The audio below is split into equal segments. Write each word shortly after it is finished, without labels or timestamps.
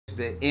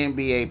the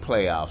NBA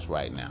playoffs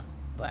right now.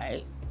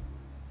 Right.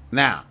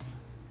 Now,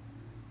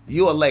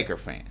 you a Laker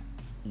fan.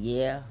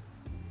 Yeah.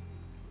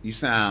 You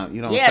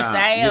don't Yes, sound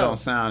I am. you don't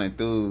sound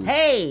enthused.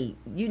 Hey,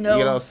 You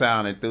don't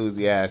sound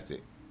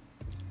enthusiastic.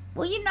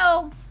 Well,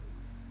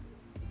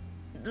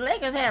 the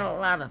Lakers had a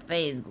lot of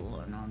things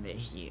going on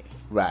this year.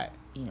 Right.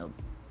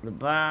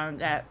 LeBron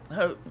got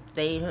hurt,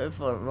 stayed hurt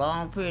for a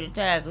long period of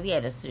time because he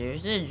had a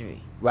serious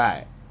injury.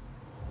 Right.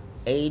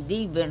 AD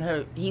been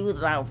hurt. He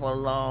was out for a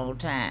long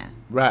time.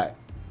 Right.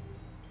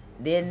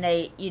 Then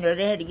they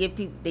had to get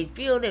people. They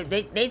feel that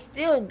they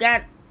still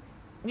got,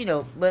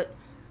 but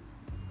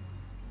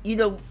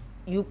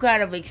you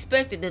kind of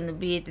expected them to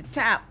be at the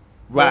top.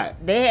 Right.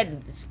 They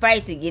had to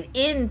fight to get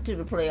into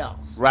the playoffs.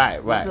 Right.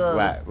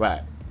 Because,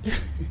 Right.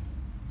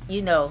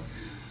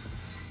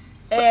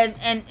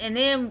 And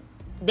then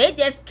they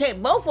just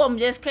came. Both of them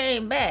just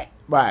came back.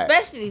 Right.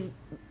 Especially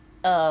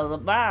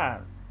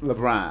LeBron.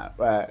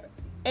 Right.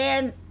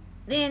 And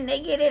then they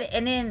get it,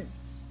 and then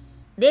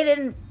they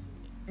didn't.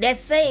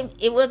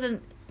 It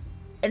wasn't,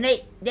 and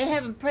they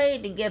haven't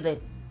played together.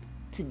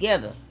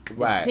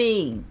 Right. The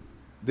team.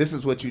 This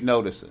is what you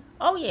noticing.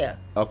 Oh yeah.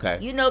 Okay.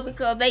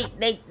 Because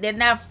they're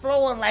not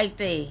flowing like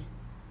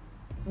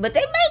but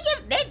they make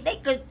it. They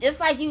cause it's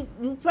like you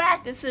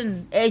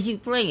practicing as you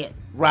playing.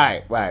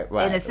 Right.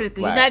 In a sense,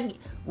 you're not.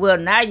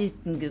 Now you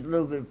can get a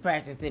little bit of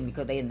practice in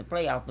because they in the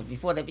playoffs. But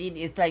before that,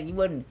 it's like you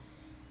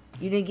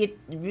didn't get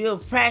real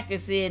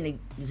practice in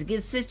to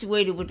get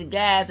situated with the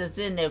guys that's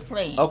in there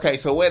playing. Okay,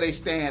 so where they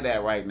stand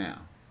at right now?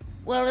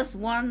 Well, it's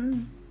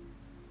one.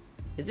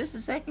 Is this the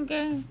second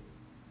game?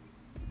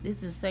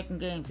 This is the second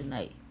game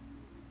tonight.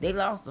 They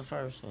lost the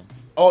first one.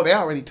 Oh, they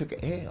already took an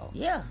L.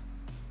 Yeah.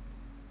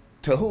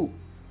 To who?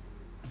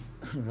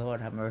 Lord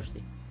have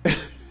mercy. You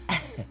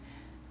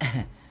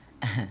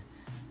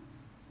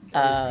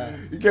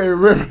can't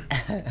remember.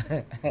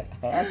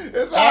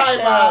 It's all right,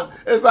 Bob.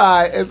 It's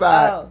all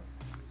right.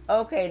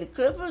 Okay, the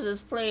Clippers is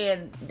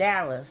playing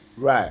Dallas.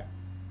 Right.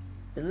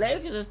 The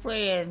Lakers is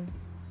playing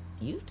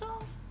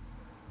Utah.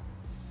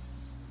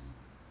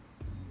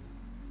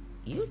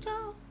 You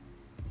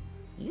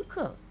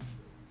cook.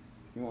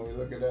 You want me to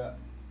look it up?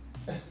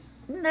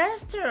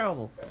 That's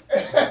terrible.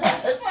 It's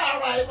all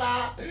right,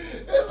 Bob.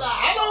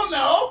 I don't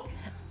know.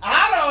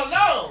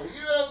 You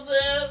know what I'm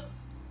saying?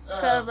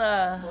 Cause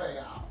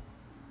Playoffs.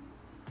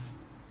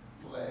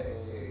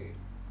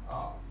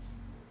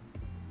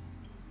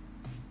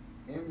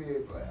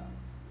 NBA playoffs.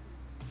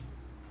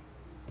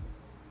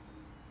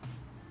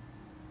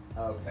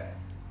 Okay.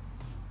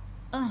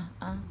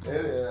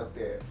 It is up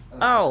there.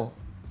 Oh,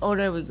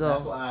 there we go.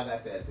 That's why I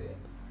got that there.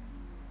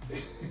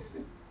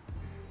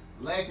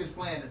 Lakers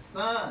playing the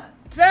Suns.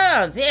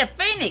 Suns, yeah,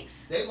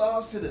 Phoenix. They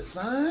lost to the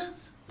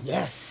Suns?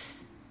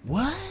 Yes.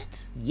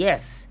 What?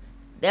 Yes.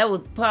 That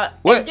was part.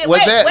 What was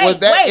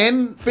that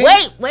in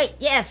Phoenix? Wait,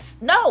 yes.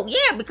 No,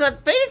 yeah, because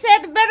Phoenix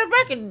had the better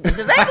record.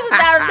 The Lakers was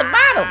down at the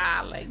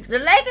bottom. The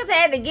Lakers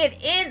had to get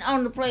in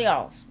on the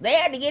playoffs. They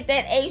had to get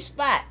that A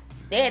spot.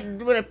 They had to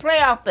do the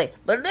playoff thing.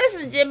 But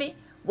listen, Jimmy,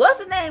 what's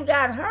the name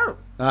got hurt?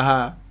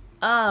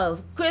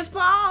 Chris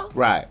Paul.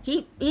 Right.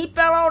 He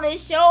fell on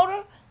his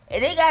shoulder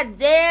and they got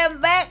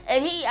jammed back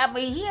and he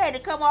had to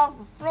come off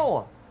the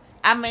floor.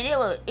 I mean it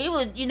was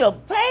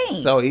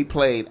pain. So he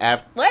played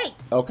after. Wait.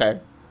 Okay.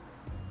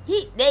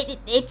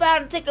 They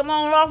finally took him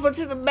on off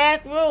into the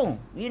back room,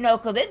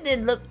 because it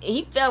didn't look.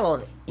 He fell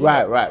on it.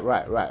 Right.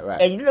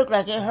 And it looked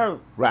like it hurt.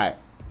 Right.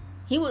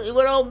 He went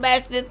on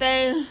back to the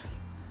thing.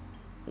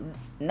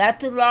 Not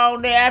too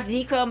long thereafter,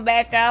 he come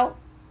back out,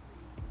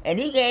 and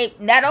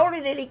not only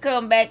did he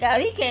come back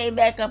out, he came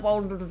back up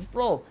onto the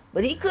floor,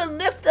 but he couldn't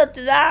lift up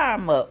his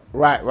arm up.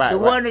 Right. The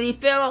one that he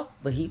fell on,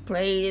 but he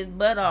played his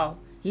butt off.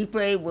 He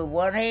played with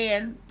one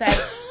hand tight.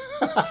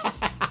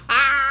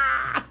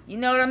 You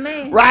know what I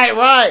mean?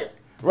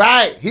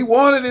 Right. He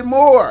wanted it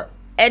more.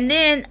 And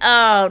then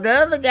the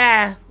other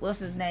guy, what's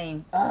his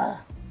name?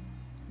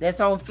 That's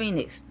on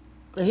Phoenix.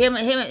 Him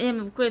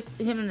and Chris,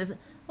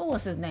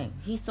 what's his name?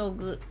 He's so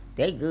good.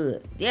 They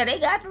good. Yeah, they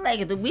got the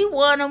Lakers. We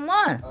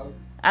 1-1. Okay.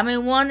 I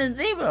mean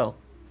 1-0.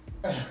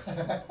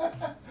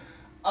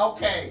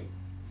 Okay,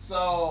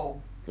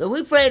 so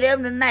we play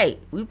them tonight.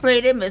 We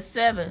play them at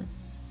 7,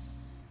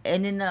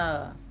 and then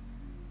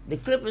the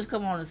Clippers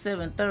come on at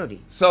 7:30.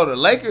 So the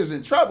Lakers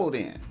in trouble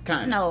then,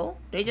 kind of. No,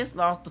 they just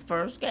lost the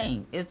first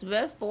game. It's the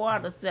best 4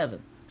 out of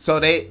 7. So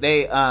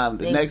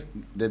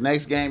the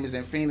next game is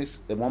in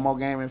Phoenix. The one more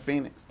game in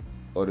Phoenix,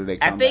 or do they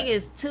come I think back?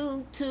 it's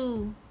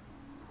 2-2,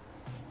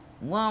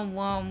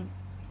 1-1.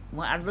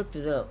 Well, I looked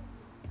it up.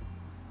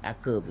 I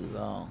could be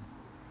wrong.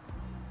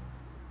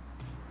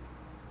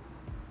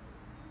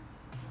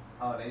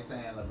 Oh, they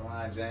saying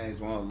LeBron James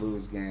won't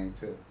lose game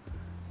 2.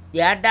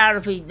 Yeah, I doubt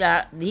if he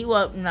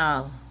won't.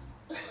 No.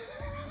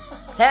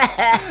 He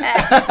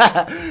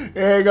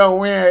ain't gonna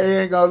win. He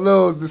ain't gonna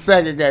lose the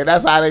second game.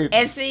 That's how they.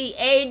 And see,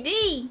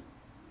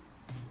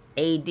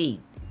 AD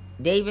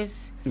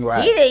Davis.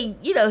 Right. He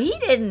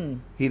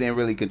didn't. He didn't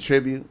really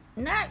contribute.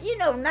 Not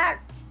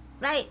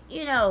like,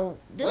 dude.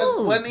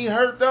 Wasn't he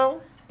hurt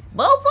though?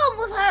 Both of them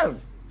was hurt.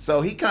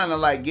 So he kind of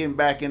like getting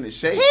back into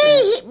shape.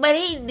 But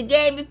the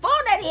game before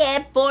that he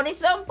had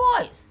 40-some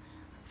points.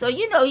 So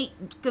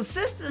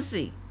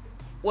consistency.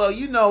 Well,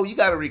 you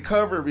got to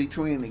recover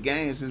between the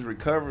games. His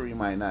recovery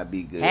might not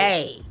be good.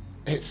 Hey,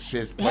 it's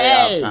just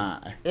playoff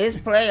time. It's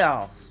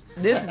playoffs.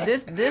 This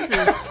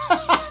is.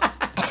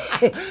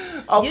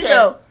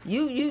 Okay.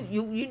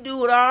 You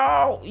do it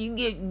all.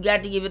 You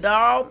got to give it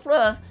all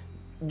plus.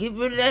 Get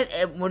rid of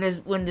that when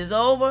it's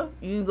over.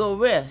 You can go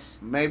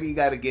rest. Maybe you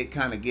got to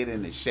get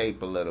into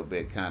shape a little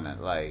bit, kind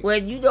of like.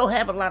 Well, you don't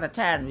have a lot of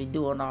time to be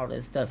doing all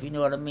this stuff. You know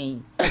what I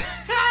mean? I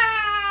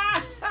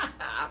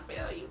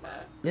feel you,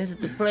 man. This is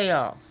the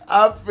playoffs.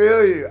 I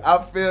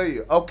feel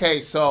you.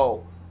 Okay,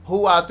 so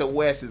who out the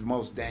West is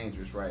most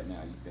dangerous right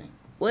now? You think?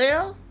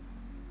 Well,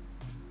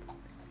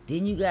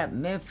 then you got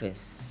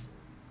Memphis.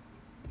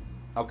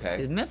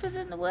 Okay. Is Memphis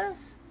in the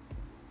West?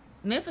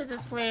 Memphis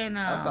is playing.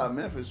 I thought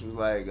Memphis was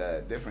like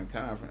a different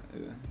conference.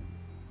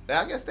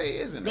 I guess they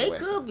is in the West. They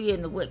could be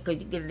in the West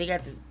because they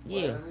got the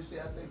Well, let me see.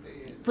 I think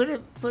they is. Put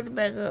it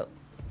back up.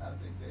 I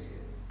think they is.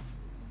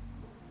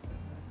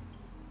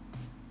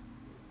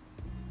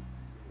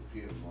 The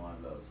computer's going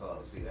a little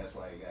slow. See, that's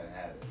why you gotta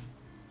have it.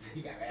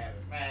 You gotta have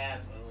it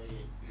fast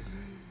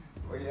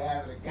when you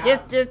have it.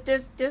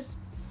 Just.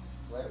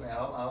 Wait a minute.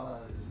 Hold on.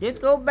 Just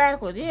go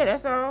backwards. Yeah,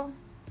 that's all.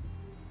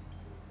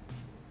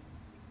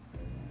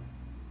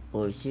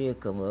 Or it should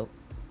come up.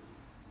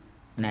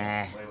 Nah.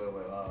 Wait.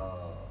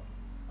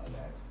 I got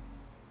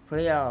you.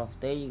 Playoffs.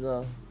 There you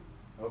go.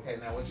 Okay,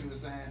 now what you were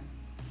saying?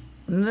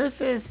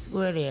 Memphis,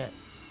 where they at?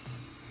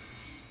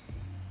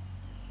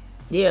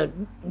 Yeah,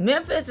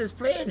 Memphis is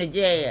playing the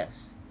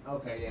Jazz.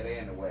 Okay, yeah, they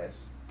in the West.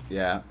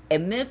 Yeah.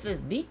 And Memphis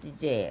beat the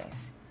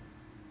Jazz.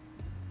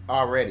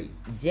 Already.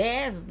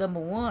 Jazz is number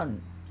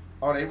 1.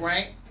 Oh, they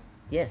ranked?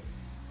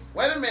 Yes.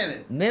 Wait a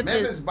minute.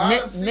 Memphis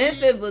bottom seed?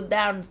 Memphis was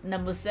down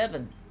number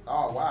 7.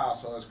 Oh, wow.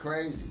 So it's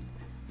crazy.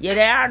 Yeah,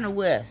 they are in the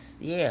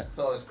West. Yeah.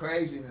 So it's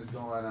craziness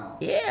going on.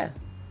 Yeah.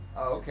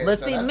 Oh, okay. But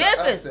so see,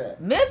 Memphis,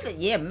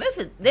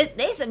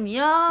 they some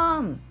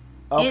young.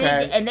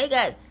 Okay. And they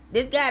got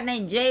this guy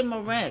named Jay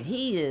Morant.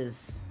 He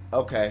is.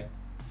 Okay.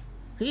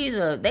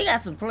 They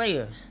got some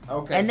players.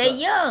 Okay. And they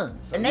young.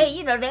 So and they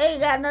ain't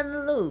got nothing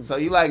to lose. So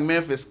you like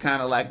Memphis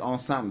kind of like on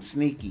something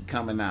sneaky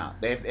coming out.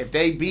 If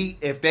they beat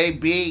if they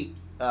beat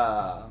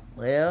the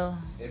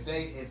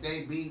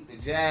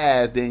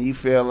Jazz, then you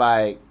feel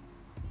like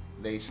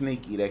they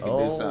sneaky. They can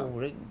do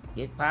something.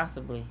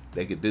 Possibly.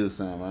 They could do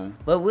something, huh?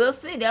 But we'll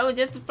see. That was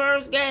just the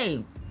first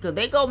game. Because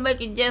they gonna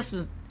make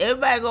adjustments.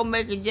 Everybody gonna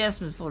make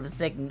adjustments for the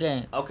second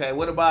game. Okay,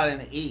 what about in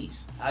the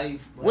East? How you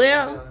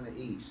feel in the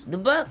East? The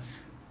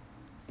Bucks.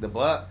 The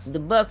Bucks? The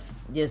Bucks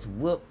just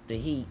whooped the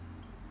Heat.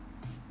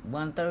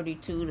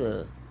 132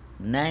 to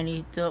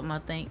 90 something, I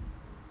think.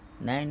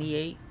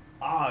 98.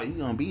 Oh, you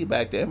gonna be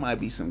back there. Might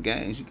be some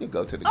games. You could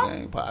go to the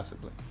game,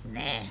 possibly.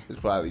 Nah. It's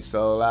probably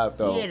sold out,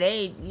 though. Yeah,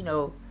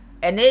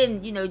 and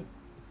then, you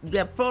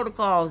got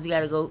protocols. You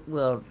gotta go,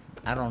 well,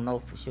 I don't know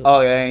for sure. Oh,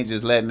 they ain't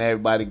just letting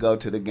everybody go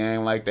to the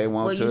game like they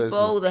want to. Well, you're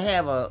supposed to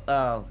have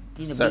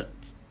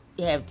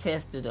you have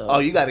tested. Oh,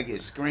 you got to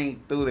get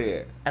screened through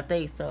there. I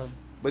think so.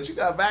 But you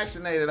got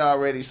vaccinated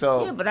already,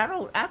 so. Yeah, but I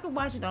can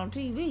watch it on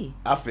TV.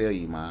 I feel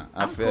you, man.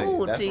 I feel cool you.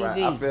 With That's TV.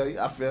 right.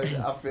 I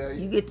feel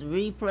you. You get the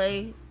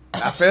replay.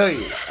 I feel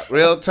you.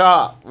 Real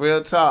talk.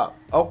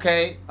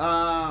 Okay.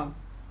 So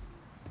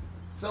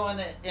in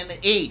the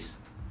East.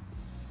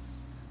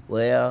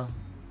 Well,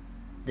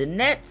 the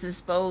Nets is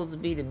supposed to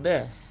be the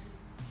best.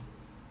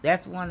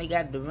 That's the one they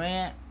got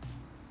Durant,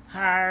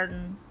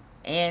 Harden,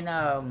 and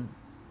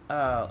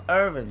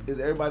Irving. Is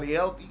everybody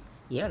healthy?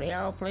 Yeah, they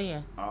all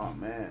playing. Oh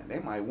man, they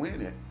might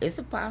win it. It's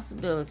a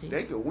possibility.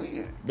 They could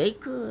win. They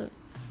could.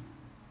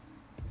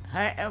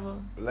 However,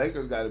 the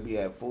Lakers got to be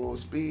at full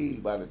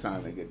speed by the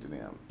time they get to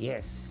them.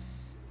 Yes.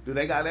 Do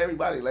they got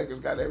everybody? Lakers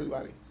got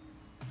everybody.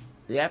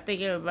 Yeah, I think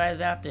everybody's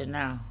out there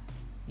now.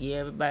 Yeah,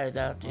 everybody's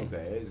out there.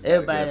 Okay,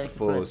 everybody at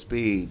full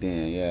speed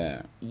then,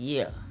 yeah.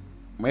 Yeah.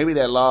 Maybe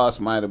that loss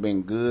might have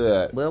been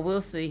good. Well,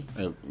 we'll see.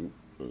 If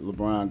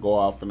LeBron go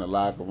off in the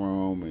locker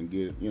room and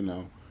get,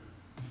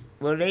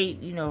 Well, they,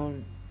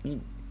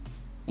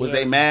 Was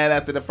they mad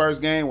after the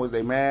first game? Was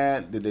they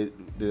mad? Did it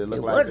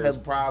look like there was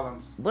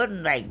problems?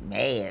 Wasn't like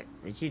mad,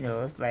 but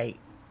it's like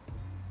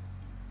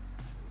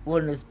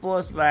one of the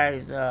sports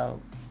writers,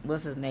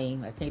 what's his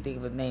name? I can't think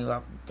of his name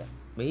off the top.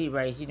 But he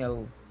writes,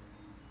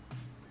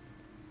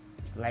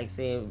 like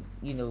said,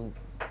 you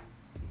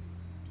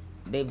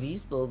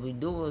supposed to be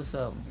doing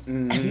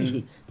something.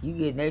 Mm-hmm. You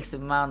get X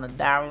amount of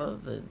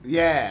dollars. And,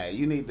 yeah,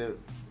 we need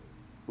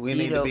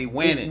to be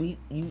winning.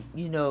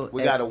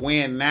 We got to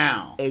win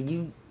now.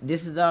 And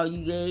this is all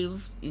you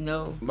gave,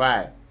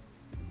 Right.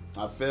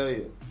 I feel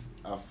you.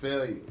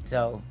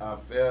 So. I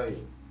feel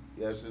you.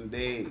 Yes,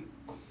 indeed.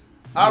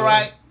 All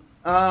right.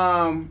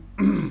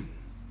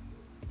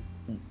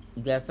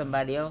 You got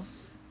somebody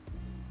else?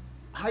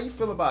 How you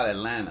feel about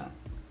Atlanta?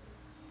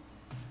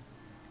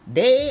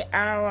 They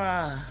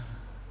are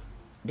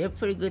They're a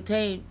pretty good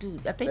team too.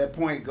 I think. That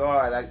point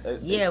guard.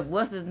 Yeah,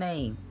 what's his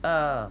name?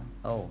 I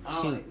shoot.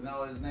 don't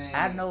know his name.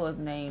 I know his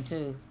name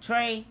too.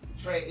 Trey.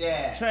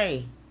 Yeah.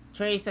 Trey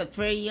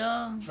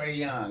Young. Trey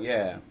Young.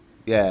 Yeah.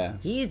 Yeah.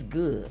 He's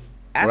good.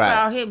 I Right.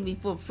 saw him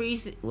before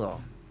preseason.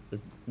 Well,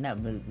 it's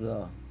not really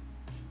well.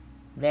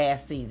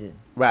 Last season,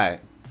 Right.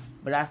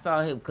 but I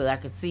saw him because I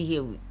could see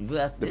him.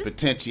 The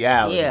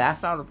potentiality. Yeah, I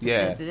saw the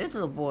potential. Yeah. This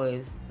little boy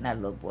is not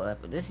little boy,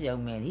 but this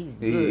young man, he's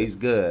good. He's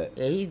good.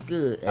 Yeah, he's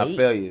good. I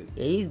feel you.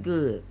 Yeah, he's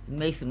good. He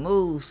makes some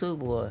moves too,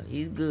 boy.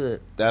 He's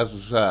good. That's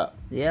what's up.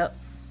 Yep.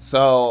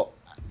 So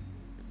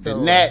the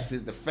So, Nets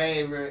is the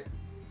favorite,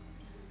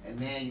 and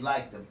then you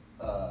like the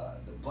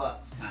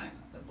Bucks kind of.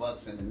 The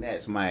Bucks and the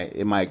Nets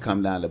might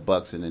come down to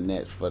Bucks and the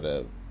Nets for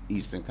the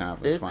Eastern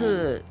Conference It Final.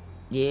 could.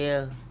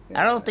 Yeah.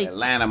 I don't think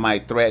Atlanta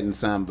might threaten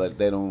some, but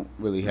they don't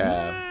really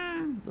have.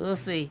 We'll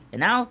see.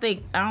 And I don't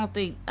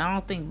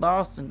think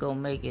Boston gonna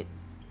make it.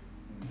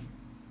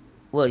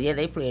 Well, yeah,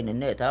 they play in the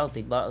Nets. I don't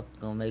think Boston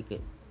gonna make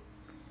it.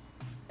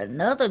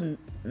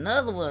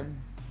 Another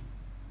one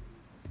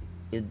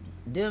is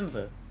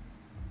Denver.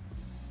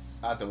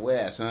 Out the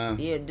West, huh?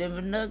 Yeah,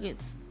 Denver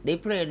Nuggets. They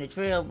play in the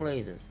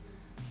Trailblazers,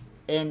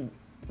 and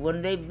one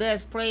of their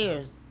best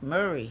players,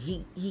 Murray,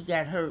 he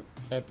got hurt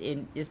at the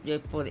end, just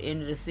before the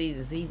end of the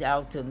season. So he's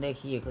out till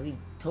next year because he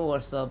tore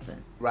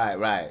something.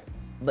 Right.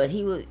 But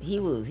he was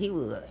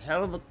a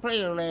hell of a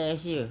player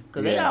last year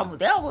because Yeah.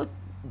 they almost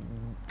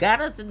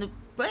got us in the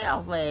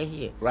playoffs last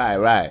year.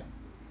 Right.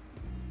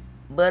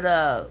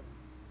 But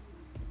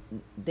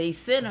they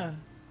center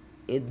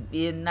is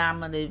being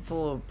nominated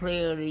for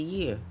Player of the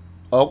Year.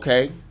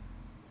 Okay.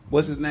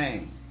 What's his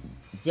name?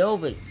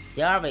 Jarvik.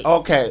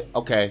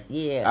 Okay.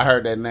 Yeah. I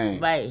heard that name.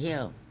 Right,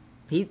 him.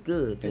 He's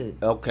good too.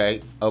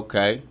 Okay. All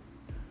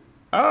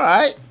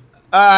right.